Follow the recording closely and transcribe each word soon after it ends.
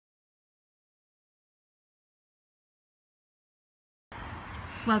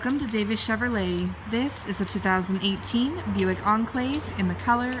Welcome to Davis Chevrolet. This is a 2018 Buick Enclave in the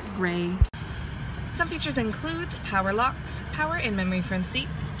color gray. Some features include power locks, power and memory front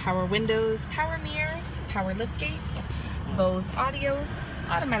seats, power windows, power mirrors, power liftgate, Bose audio,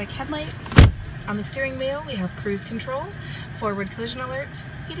 automatic headlights. On the steering wheel we have cruise control, forward collision alert,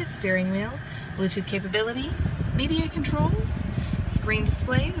 heated steering wheel, Bluetooth capability, media controls, screen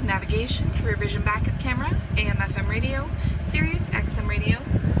display with navigation, rear vision backup camera, AM/FM radio, Sirius XM radio,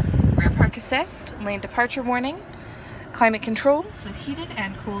 rear park assist, lane departure warning, climate controls with heated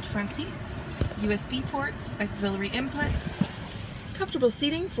and cooled front seats, USB ports, auxiliary input, comfortable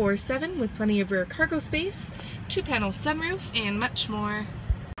seating for 7 with plenty of rear cargo space, 2-panel sunroof, and much more.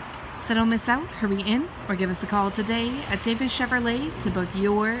 So don't miss out, hurry in or give us a call today at Davis Chevrolet to book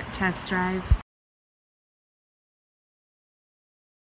your test drive.